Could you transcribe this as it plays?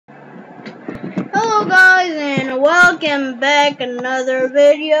and welcome back another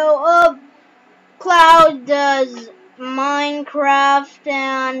video of Cloud Does Minecraft.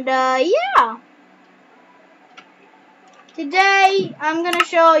 And yeah, today I'm gonna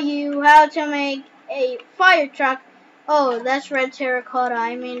show you how to make a fire truck. Oh, that's red terracotta.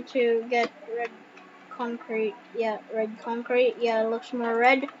 I mean to get red concrete. Yeah, red concrete. Yeah, it looks more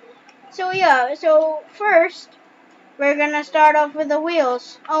red. So yeah, so first we're gonna start off with the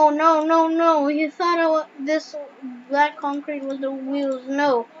wheels. Oh no! You thought this black concrete was the wheels?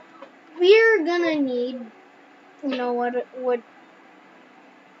 No, we're gonna need. You know what?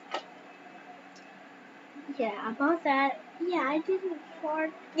 Yeah, about that. Yeah, I didn't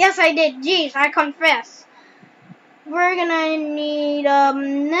fart. Yes, I did. Jeez, I confess. We're gonna need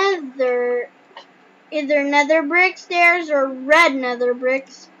either nether brick stairs or red nether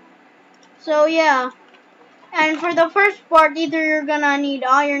bricks. So yeah. And for the first part, either you're gonna need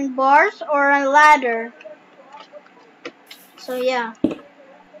iron bars or a ladder. So yeah.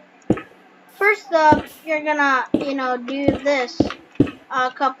 First up, you're gonna, do this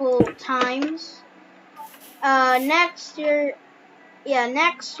a couple times. Next you're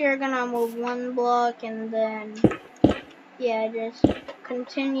gonna move one block and then, yeah, just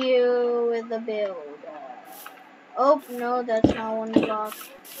continue with the build. Oh, no, that's not one block.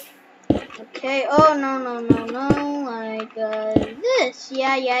 Okay, oh, no, like, this.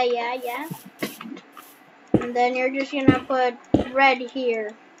 Yeah. And then you're just gonna put red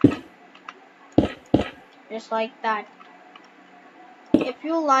here. Just like that. If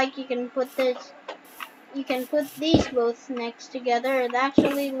you like, you can put these both next together. It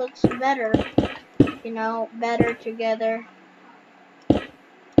actually looks better. Better together.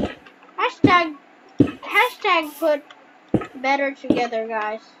 Hashtag put better together,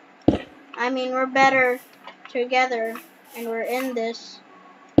 guys. I mean, we're better together, and we're in this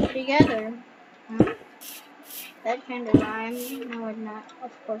together. That kind of rhymed. No, it not.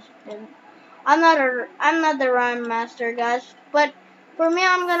 Of course it didn't. I'm not the rhyme master, guys. But for me,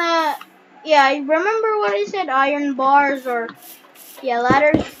 I'm gonna. Yeah, remember what I said? Iron bars or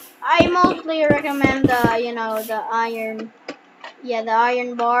ladders. I mostly recommend the iron. Yeah, the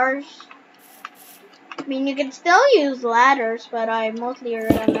iron bars. I mean, you can still use ladders, but I mostly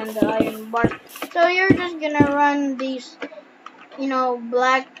recommend the iron bars. So you're just gonna run these,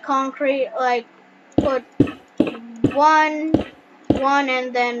 black concrete, like put one,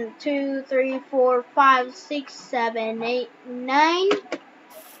 and then 2, 3, 4, 5, 6, 7, 8, 9,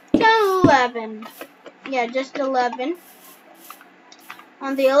 10, 11. Yeah, just 11.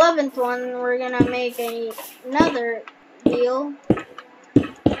 On the 11th one, we're gonna make another wheel.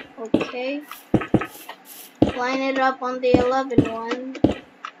 Okay. Line it up on the 11th one.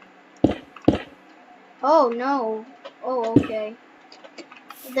 Oh no. Oh, okay.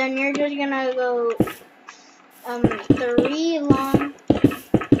 Then you're just gonna go 3 long,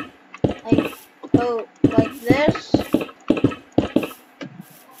 like this.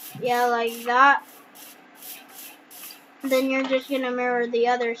 Yeah, like that. Then you're just gonna mirror the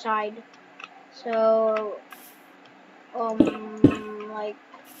other side. So like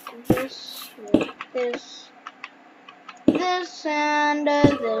this, this, and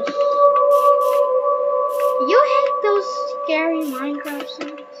this. You hate those scary Minecraft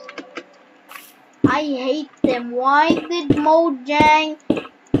sounds? I hate them. Why did Mojang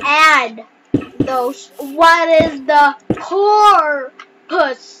add those? What is the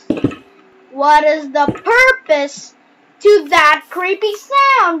purpose? What is the purpose to that creepy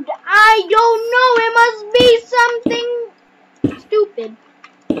sound? I don't know. It must be something stupid.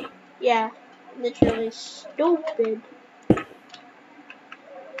 Yeah, literally stupid.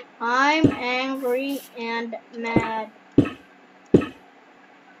 I'm angry and mad.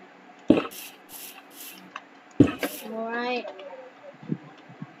 Alright.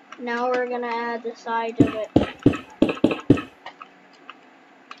 Now we're gonna add the sides of it.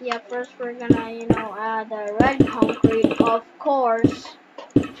 Yeah, first we're gonna, add the red concrete, of course.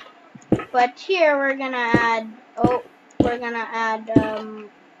 But here we're gonna add,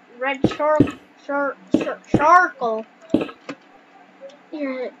 red charcoal.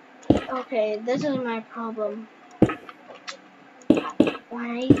 Here, okay, this is my problem.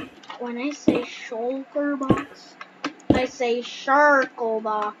 When I say shulker box, I say charcoal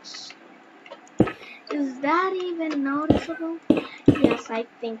box. Is that even noticeable? Yes, I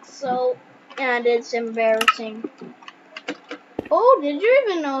think so. And it's embarrassing. Oh, did you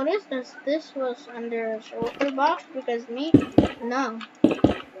even notice that this was under a shulker box? Because me? No.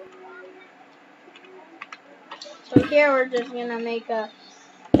 So here we're just gonna make a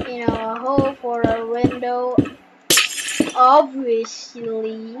hole for our window.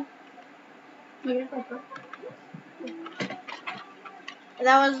 Obviously. That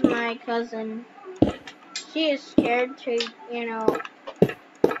was my cousin. She is scared to, you know.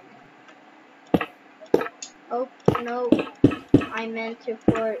 Oh, no. I meant to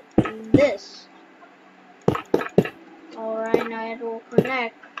put this. Alright, now it will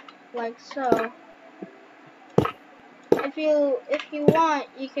connect like so. If you want,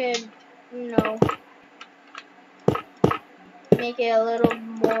 you could, you know, make it a little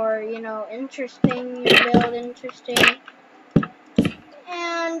more, you know, interesting, your build interesting.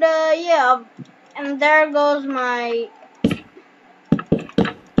 And yeah, and there goes my.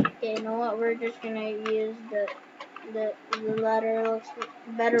 Okay, you know what? We're just gonna use the letter. Looks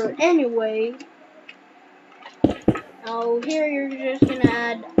better anyway. Now here you're just gonna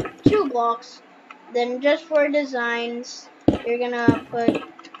add 2 blocks. Then just for designs, you're gonna put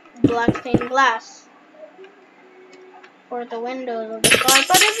black stained glass for the windows of the car.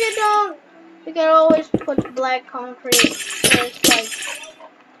 But if you don't, you can always put black concrete. So it's like,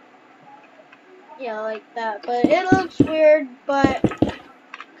 yeah, like that. But it looks weird. But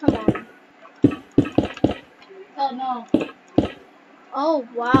come on. Oh no. Oh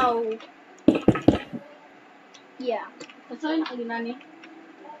wow. Yeah. That's why I'm Nani.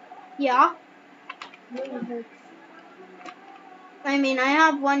 Yeah. Really hurts. I mean, I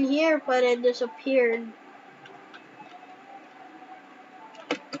have one here, but it disappeared.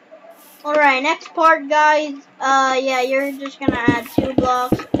 Alright, next part, guys. Yeah, you're just gonna add 2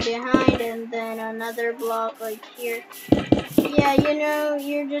 blocks behind and then another block right here. Yeah, you know,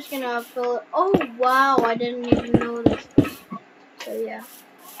 you're just gonna fill it. Oh, wow, I didn't even notice this. So, yeah.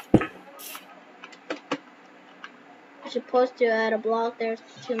 You're supposed to add a block there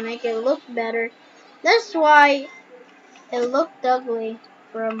to make it look better. That's why it looked ugly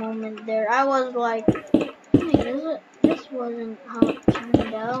for a moment there. I was like, hey, this wasn't how it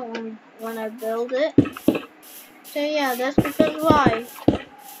turned out when I built it. So yeah, that's because why.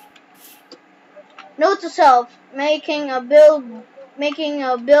 Note to self: making a build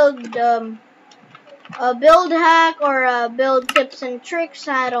hack or a build tips and tricks.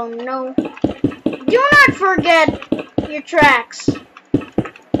 I don't know. Do not forget your tracks.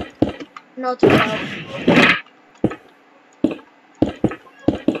 Note to self.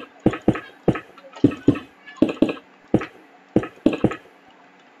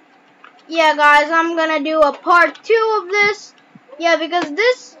 Yeah, guys, I'm gonna do a part 2 of this. Yeah, because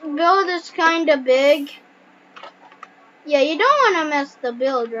this build is kind of big. Yeah, you don't want to mess the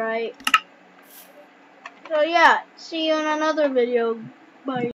build, right? So yeah, see you in another video. Bye.